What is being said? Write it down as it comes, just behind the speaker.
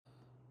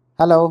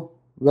Hello,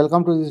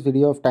 welcome to this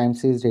video of time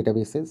series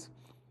databases.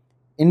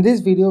 In this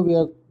video, we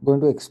are going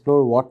to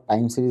explore what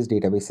time series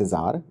databases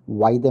are,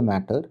 why they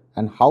matter,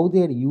 and how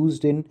they are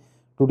used in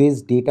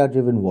today's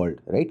data-driven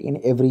world, right?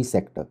 In every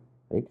sector,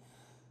 right?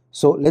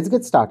 So let's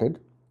get started.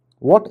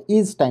 What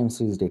is time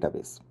series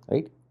database,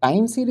 right?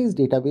 Time series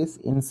database,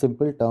 in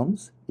simple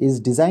terms, is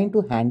designed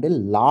to handle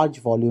large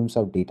volumes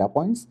of data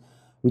points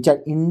which are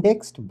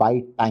indexed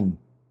by time,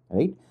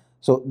 right?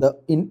 So the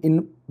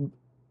in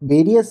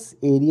various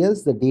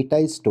areas, the data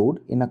is stored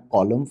in a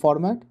column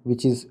format,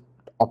 which is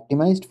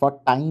optimized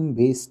for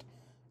time-based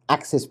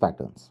access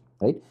patterns,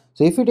 right?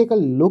 So if you take a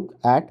look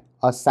at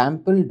a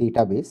sample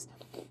database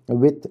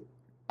with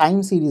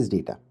time series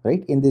data,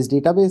 right? In this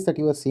database that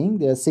you are seeing,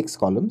 there are 6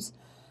 columns.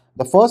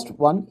 The first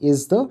one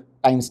is the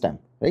timestamp,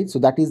 right? So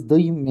that is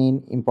the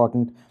main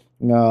important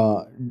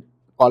uh,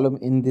 column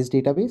in this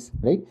database,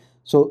 right?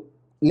 So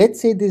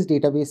let's say this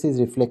database is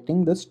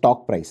reflecting the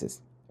stock prices,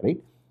 right?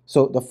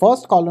 So the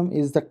first column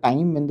is the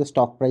time when the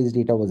stock price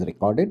data was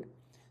recorded.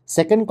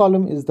 Second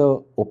column is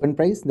the open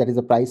price, that is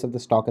the price of the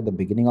stock at the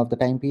beginning of the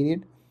time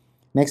period.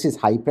 Next is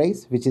high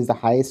price, which is the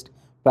highest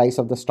price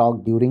of the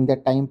stock during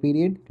that time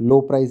period.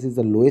 Low price is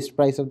the lowest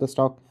price of the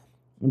stock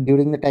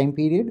during the time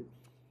period.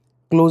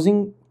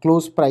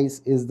 Close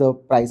price is the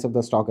price of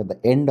the stock at the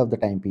end of the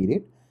time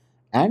period.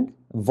 And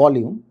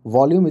volume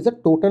is the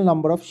total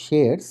number of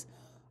shares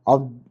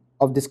of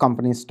this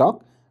company's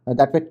stock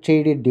that were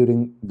traded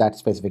during that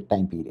specific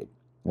time period,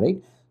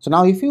 right? So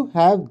now if you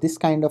have this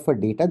kind of a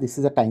data, this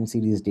is a time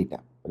series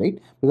data,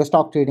 right? Because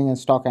stock trading and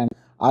stock and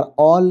are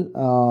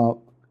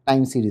all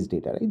time series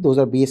data, right? Those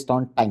are based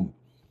on time.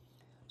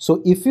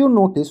 So if you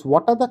notice,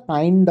 what are the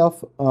kind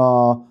of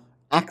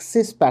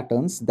access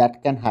patterns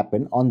that can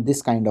happen on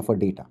this kind of a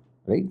data,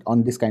 right?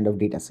 On this kind of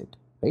data set,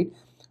 right?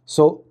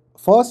 So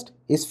first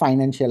is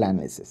financial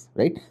analysis,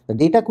 right? The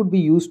data could be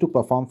used to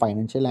perform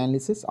financial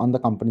analysis on the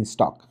company's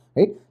stock,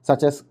 right?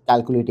 Such as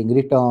calculating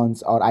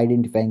returns or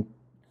identifying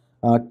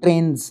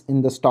trends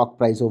in the stock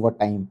price over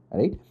time,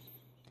 right?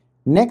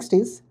 Next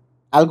is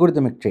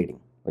algorithmic trading,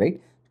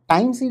 right?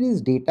 Time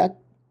series data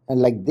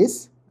like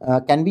this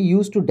can be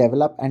used to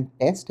develop and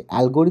test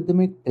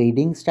algorithmic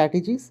trading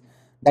strategies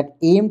that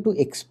aim to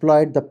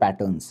exploit the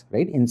patterns,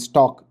 right, in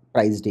stock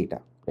price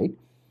data, right?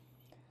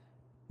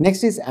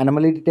 Next is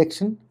anomaly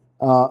detection.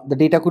 The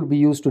data could be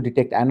used to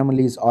detect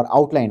anomalies or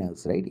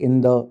outliers, right,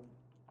 in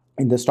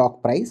the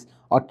stock price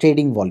or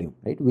trading volume,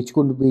 right, which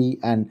could be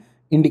an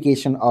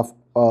indication of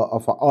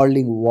a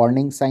early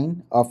warning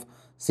sign of,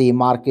 say,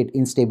 market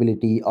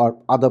instability or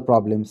other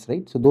problems,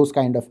 right? So those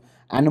kind of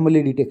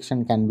anomaly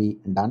detection can be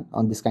done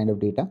on this kind of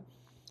data.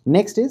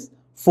 Next is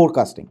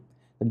forecasting.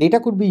 The data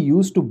could be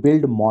used to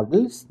build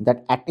models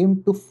that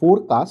attempt to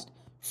forecast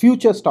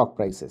future stock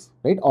prices,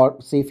 right, or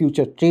say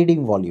future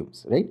trading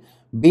volumes, right,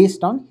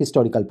 based on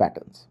historical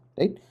patterns,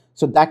 right?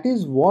 So that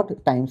is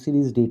what time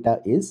series data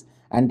is,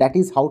 and that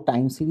is how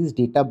time series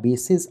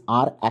databases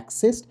are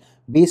accessed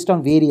based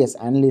on various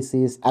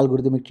analysis,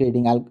 algorithmic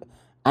trading,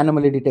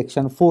 anomaly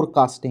detection,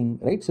 forecasting,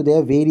 right? So there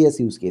are various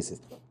use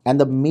cases, and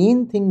the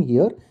main thing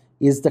here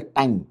is the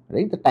time,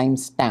 right? The time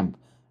stamp.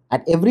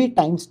 At every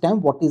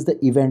timestamp, what is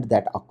the event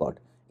that occurred?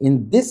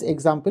 In this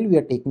example, we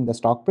are taking the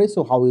stock price.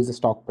 So how is the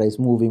stock price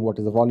moving? What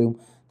is the volume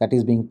that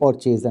is being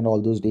purchased and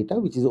all those data,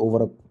 which is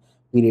over a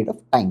period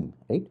of time,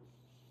 right?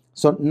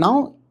 So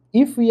now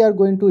if we are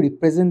going to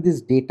represent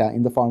this data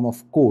in the form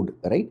of code,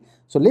 right?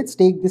 So let's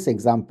take this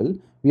example.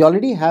 We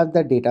already have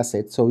the data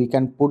set, so we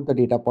can put the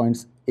data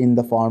points in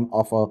the form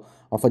of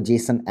a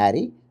JSON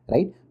array,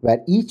 right?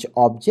 Where each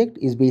object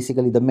is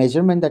basically the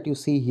measurement that you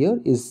see here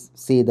is,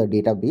 say, the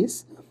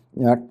database.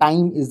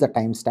 Time is the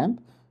timestamp,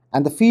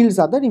 and the fields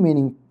are the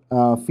remaining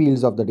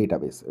fields of the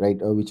database, right?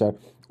 Which are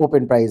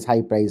open price,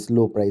 high price,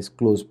 low price,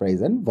 close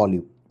price, and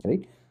volume,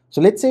 right? So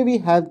let's say we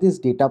have this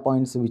data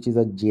points, which is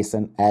a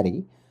JSON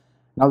array.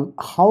 Now,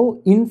 how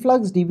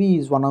InfluxDB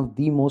is one of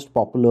the most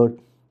popular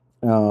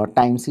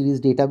time series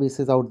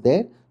databases out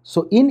there.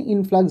 So in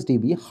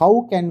InfluxDB,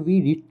 how can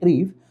we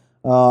retrieve,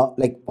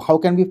 how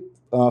can we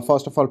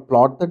first of all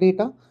plot the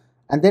data,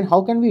 and then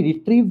how can we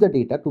retrieve the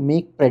data to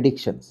make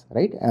predictions,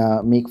 right?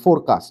 Make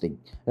forecasting,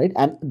 right?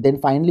 And then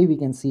finally we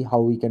can see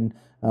how we can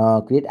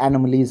create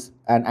anomalies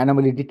and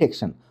anomaly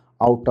detection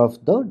out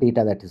of the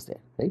data that is there,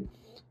 right?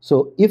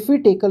 So if we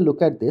take a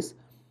look at this,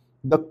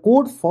 the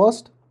code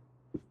first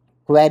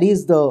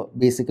queries the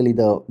basically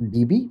the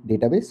DB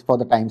database for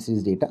the time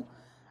series data,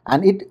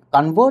 and it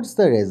converts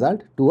the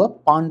result to a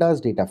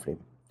pandas data frame,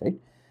 right?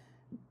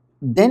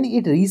 Then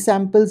it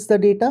resamples the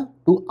data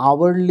to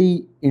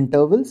hourly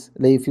intervals.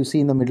 Like if you see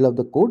in the middle of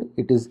the code,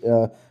 it is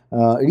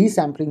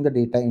resampling the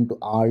data into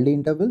hourly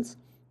intervals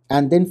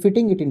and then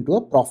fitting it into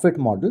a profit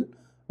model,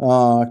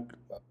 uh,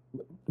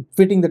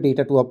 fitting the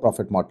data to a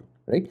profit model,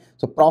 right?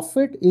 So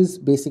profit is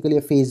basically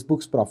a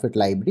Facebook's profit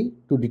library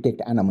to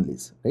detect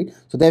anomalies, right?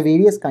 So there are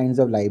various kinds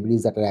of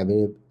libraries that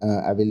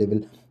are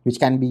available, which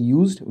can be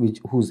used,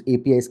 whose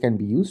APIs can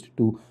be used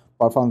to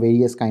perform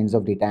various kinds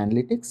of data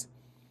analytics.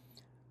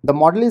 The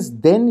model is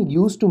then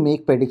used to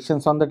make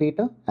predictions on the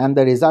data, and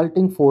the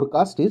resulting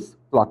forecast is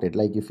plotted,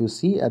 like if you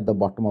see at the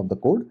bottom of the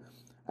code.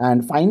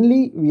 And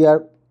finally, we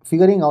are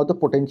figuring out the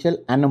potential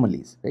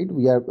anomalies, right?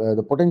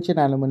 The potential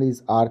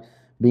anomalies are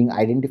being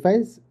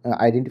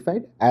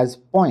identified as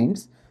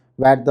points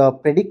where the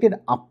predicted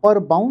upper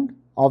bound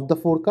of the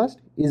forecast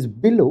is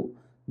below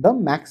the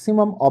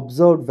maximum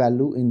observed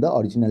value in the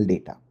original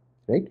data,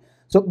 right?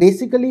 So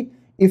basically,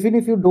 even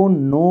if you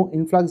don't know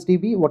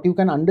InfluxDB, what you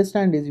can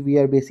understand is we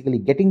are basically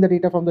getting the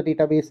data from the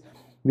database,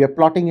 we are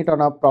plotting it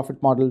on a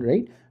profit model,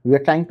 right? We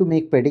are trying to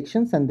make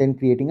predictions and then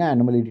creating an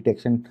anomaly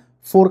detection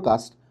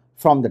forecast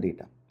from the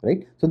data,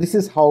 right? So this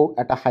is how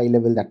at a high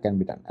level that can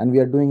be done, and we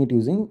are doing it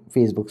using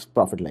Facebook's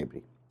profit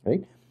library,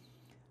 right?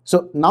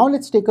 So now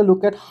let's take a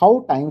look at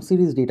how time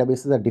series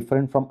databases are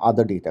different from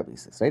other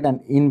databases, right?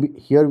 And in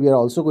here we are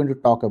also going to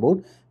talk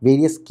about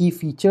various key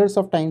features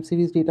of time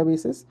series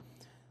databases.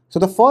 So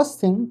the first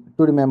thing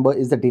to remember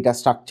is the data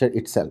structure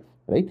itself,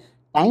 right?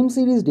 Time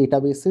series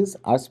databases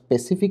are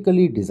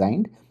specifically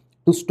designed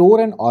to store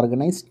and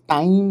organize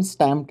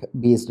time-stamped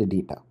based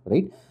data,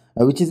 right?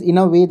 Which is in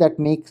a way that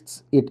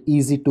makes it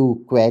easy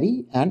to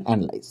query and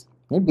analyze,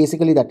 right?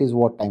 Basically, that is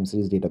what time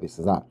series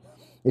databases are.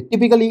 It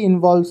typically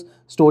involves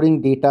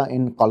storing data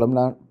in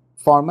columnar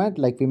format,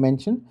 like we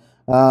mentioned,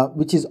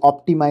 which is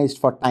optimized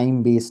for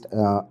time-based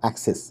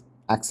access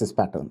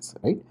patterns,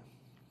 right?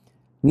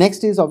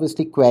 Next is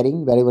obviously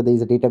querying. Wherever there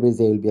is a database,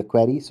 there will be a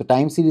query. So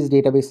time series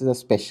databases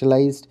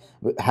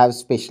are have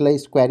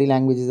specialized query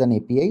languages and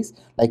APIs,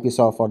 like we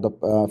saw for the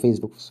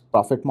Facebook's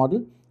profit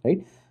model,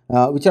 right?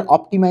 Which are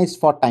optimized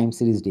for time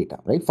series data,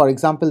 right? For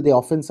example, they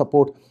often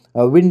support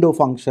window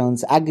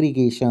functions,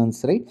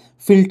 aggregations, right?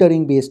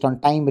 Filtering based on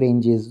time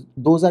ranges.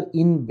 Those are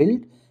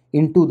inbuilt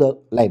into the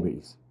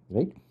libraries,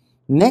 right?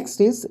 Next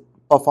is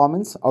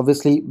performance.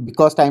 Obviously,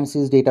 because time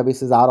series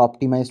databases are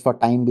optimized for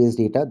time-based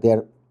data, they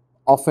are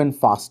often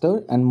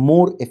faster and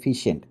more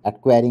efficient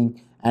at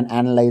querying and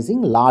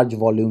analyzing large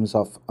volumes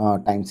of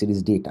time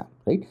series data,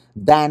 right,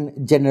 than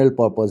general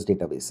purpose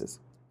databases,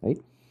 right.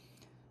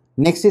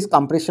 Next is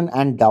compression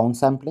and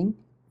downsampling.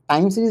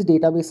 Time series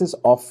databases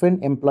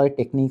often employ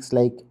techniques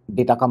like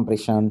data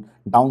compression,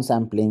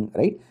 downsampling,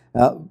 right,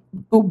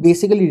 to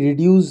basically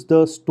reduce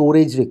the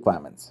storage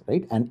requirements,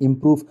 right, and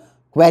improve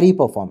query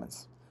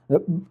performance.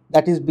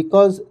 That is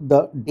because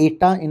the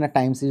data in a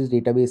time series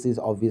database is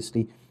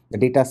obviously, the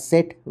data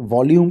set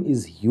volume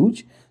is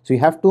huge, so you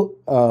have to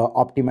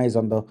optimize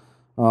on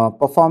the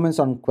performance,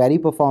 on query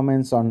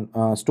performance,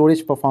 on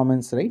storage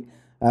performance, right,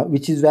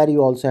 which is where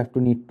you also have to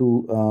need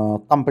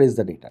to compress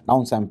the data,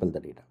 downsample the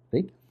data,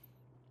 right.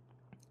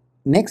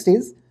 Next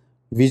is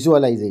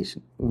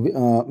visualization.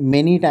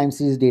 Many time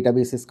series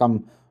databases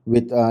come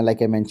with,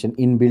 like I mentioned,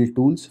 inbuilt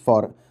tools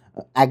for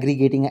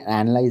aggregating and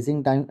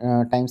analyzing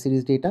time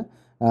series data,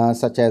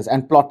 such as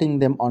and plotting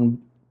them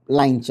on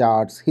line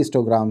charts,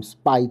 histograms,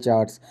 pie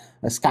charts,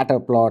 scatter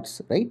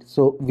plots, right?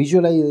 So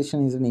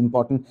visualization is an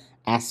important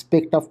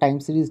aspect of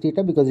time series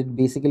data because it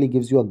basically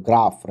gives you a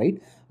graph,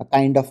 right? A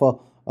kind of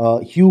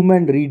a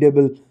human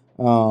readable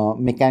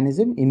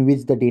mechanism in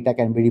which the data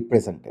can be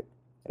represented,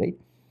 right?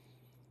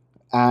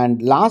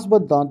 And last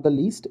but not the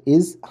least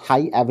is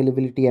high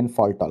availability and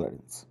fault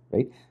tolerance,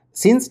 right?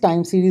 Since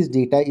time series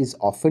data is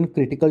often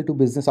critical to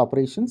business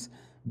operations,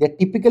 they're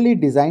typically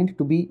designed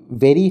to be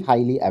very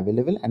highly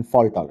available and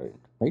fault tolerant,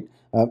 right?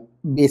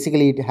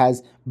 Basically, it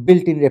has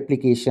built-in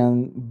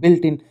replication,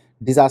 built-in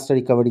disaster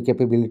recovery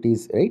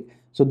capabilities, right?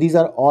 So these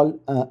are all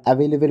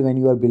available when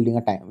you are building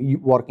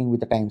working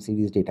with a time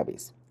series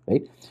database,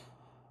 right?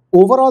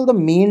 Overall, the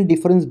main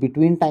difference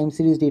between time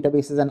series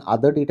databases and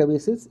other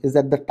databases is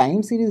that the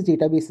time series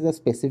databases are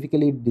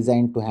specifically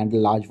designed to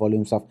handle large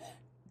volumes of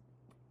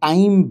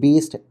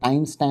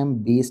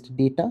timestamp based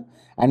data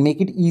and make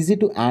it easy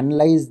to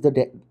analyze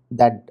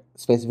that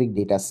specific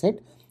data set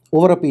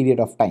over a period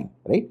of time,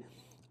 right?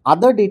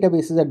 Other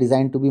databases are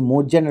designed to be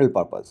more general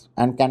purpose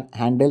and can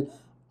handle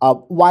a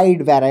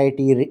wide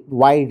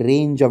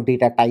range of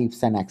data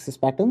types and access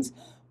patterns.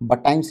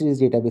 But time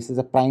series databases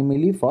are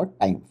primarily for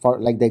time,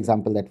 for like the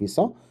example that we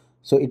saw.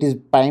 So it is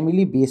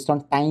primarily based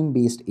on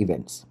time-based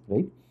events,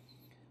 right?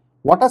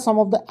 What are some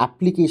of the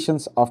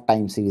applications of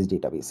time series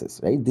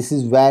databases, right? This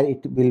is where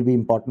it will be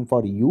important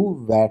for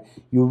you, where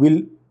you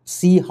will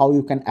see how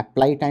you can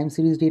apply time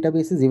series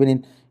databases. Even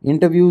in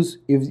interviews,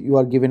 if you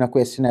are given a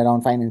question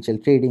around financial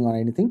trading or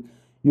anything,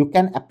 you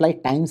can apply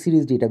time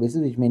series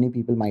databases, which many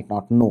people might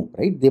not know,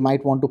 right? They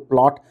might want to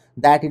plot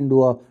that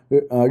into a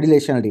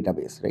relational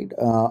database, right?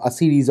 A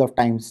series of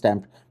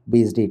timestamp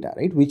based data,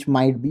 right, which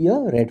might be a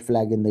red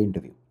flag in the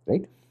interview,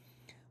 right?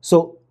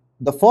 So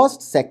the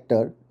first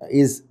sector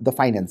is the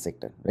finance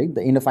sector, right?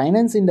 In the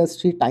finance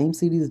industry, time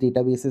series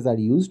databases are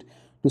used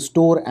to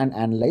store and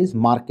analyze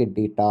market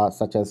data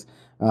such as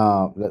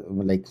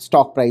like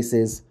stock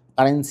prices,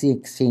 currency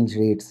exchange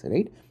rates,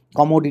 right?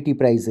 Commodity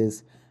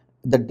prices.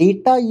 The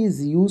data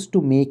is used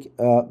to make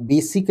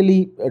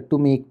basically to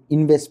make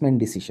investment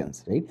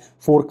decisions, right?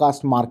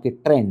 Forecast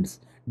market trends,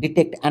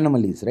 detect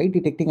anomalies, right?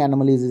 Detecting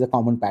anomalies is a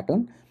common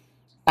pattern,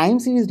 Time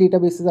series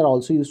databases are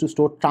also used to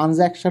store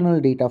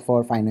transactional data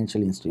for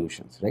financial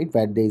institutions, right,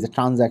 where there is a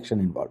transaction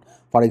involved.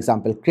 For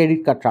example,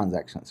 credit card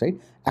transactions, right,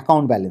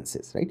 account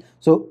balances, right.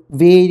 So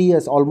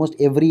various, almost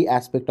every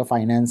aspect of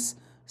finance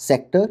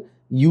sector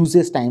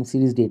uses time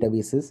series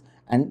databases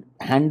and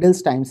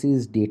handles time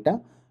series data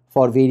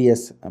for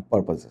various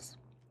purposes,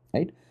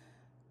 right.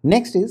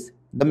 Next is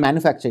the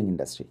manufacturing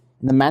industry.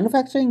 In the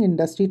manufacturing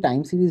industry,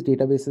 time series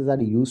databases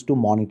are used to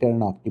monitor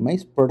and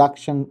optimize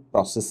production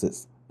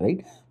processes,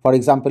 right? For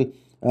example,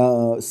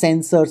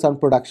 sensors on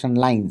production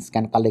lines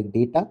can collect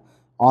data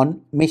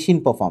on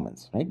machine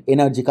performance, right?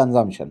 Energy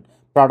consumption,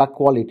 product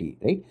quality,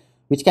 right?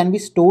 Which can be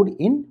stored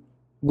in,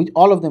 which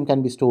all of them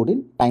can be stored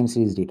in time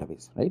series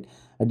database, right?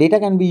 Data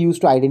can be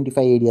used to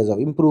identify areas of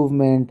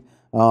improvement,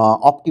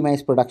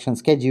 optimize production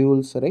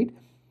schedules, right?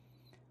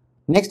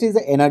 Next is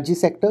the energy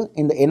sector.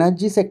 In the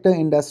energy sector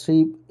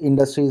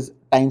industries,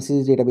 time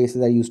series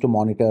databases are used to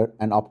monitor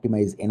and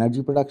optimize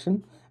energy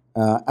production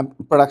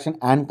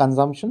and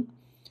consumption.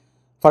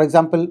 For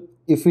example,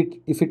 if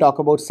we talk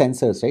about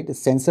sensors, right? The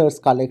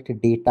sensors collect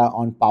data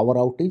on power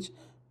outage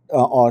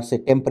or say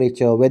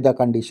temperature, weather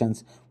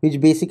conditions, which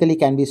basically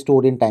can be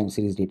stored in time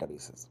series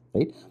databases,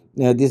 right?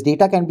 This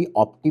data can be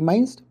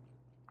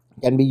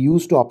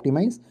used to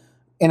optimize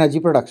energy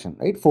production,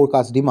 right?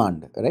 Forecast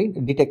demand,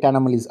 right? Detect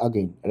anomalies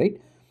again, right?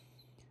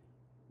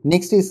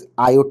 Next is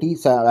IoT.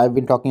 So I've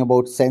been talking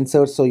about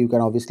sensors, so you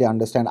can obviously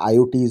understand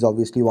IoT is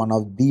obviously one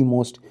of the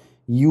most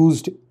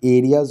used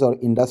areas or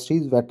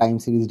industries where time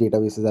series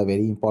databases are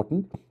very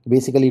important.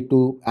 Basically,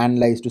 to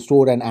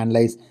store and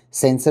analyze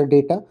sensor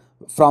data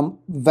from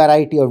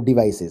variety of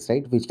devices,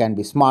 right? Which can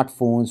be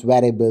smartphones,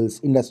 wearables,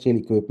 industrial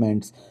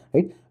equipments,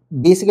 right?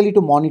 Basically,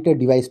 to monitor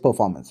device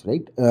performance,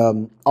 right?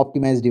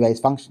 Optimize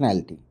device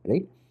functionality,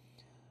 right?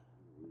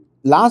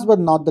 Last but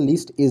not the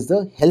least is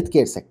the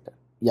healthcare sector.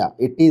 Yeah,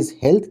 it is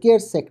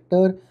healthcare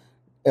sector.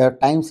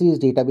 Time series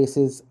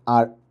databases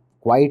are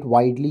quite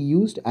widely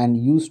used and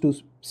used to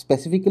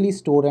specifically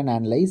store and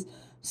analyze,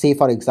 say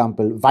for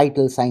example,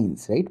 vital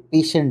signs, right,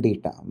 patient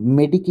data,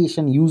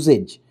 medication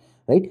usage,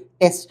 right,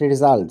 test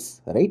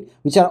results, right,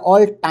 which are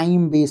all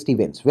time based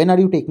events. When are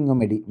you taking a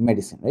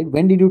medicine, right,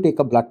 when did you take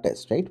a blood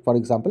test, right, for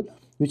example,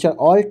 which are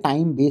all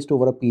time based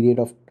over a period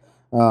of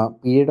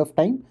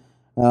time,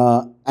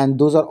 and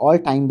those are all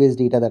time based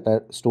data that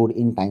are stored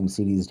in time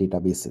series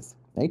databases,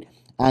 right.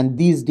 And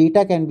these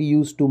data can be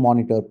used to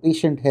monitor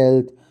patient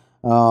health,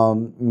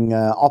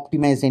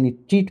 optimize any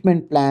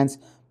treatment plans,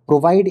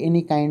 provide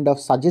any kind of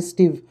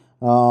suggestive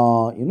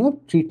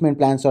treatment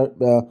plans,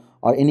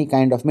 or any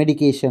kind of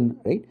medication,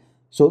 right.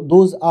 So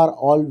those are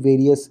all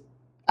various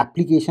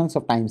applications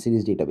of time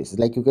series databases.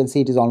 Like you can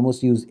see, it is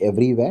almost used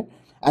everywhere,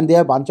 and there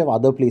are a bunch of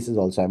other places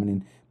also. I mean,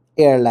 in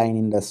airline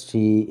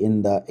industry,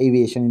 in the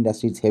aviation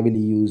industry, it's heavily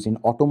used. In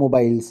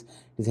automobiles,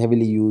 it's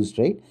heavily used,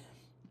 right.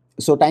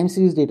 So time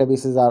series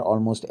databases are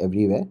almost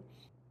everywhere.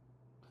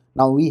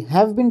 Now we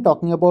have been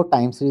talking about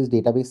time series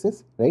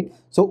databases, right?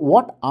 So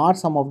what are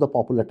some of the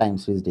popular time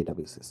series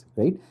databases,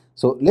 right?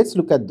 So let's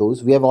look at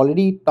those. We have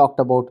already talked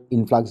about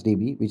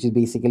InfluxDB, which is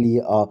basically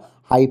a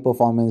high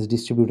performance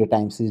distributed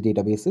time series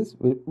databases,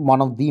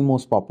 one of the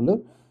most popular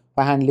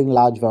for handling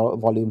large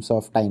volumes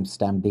of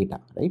timestamp data,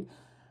 right?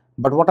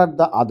 But what are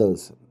the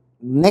others?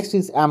 Next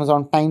is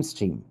Amazon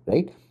TimeStream,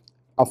 right?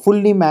 A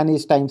fully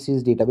managed time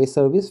series database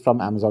service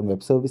from Amazon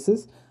Web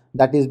Services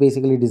that is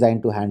basically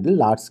designed to handle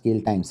large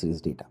scale time series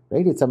data,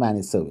 right? It's a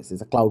managed service,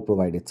 it's a cloud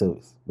provided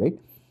service, right?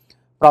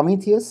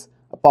 Prometheus,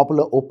 a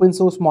popular open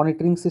source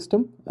monitoring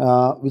system,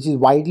 which is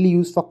widely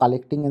used for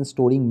collecting and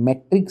storing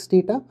metrics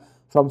data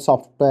from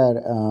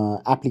software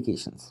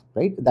applications,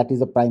 right? That is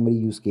the primary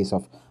use case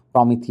of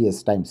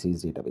Prometheus time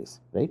series database,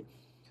 right?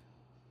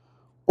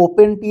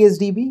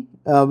 OpenTSDB,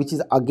 which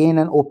is again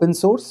an open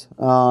source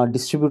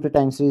distributed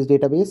time series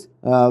database,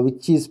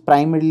 which is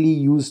primarily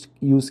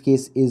use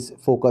case is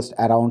focused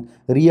around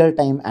real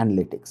time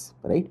analytics,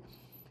 right?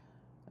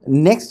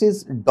 Next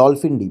is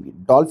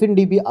DolphinDB.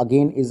 DolphinDB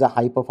again is a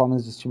high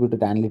performance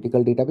distributed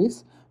analytical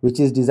database which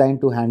is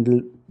designed to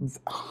handle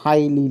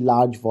highly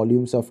large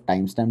volumes of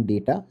timestamp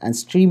data and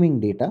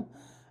streaming data,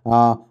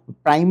 uh,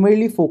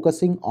 primarily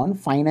focusing on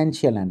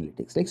financial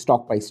analytics like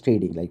stock price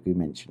trading, like we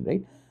mentioned,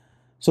 right?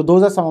 So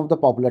those are some of the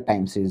popular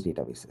time series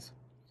databases.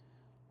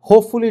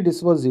 Hopefully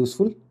this was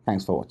useful.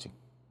 Thanks for watching.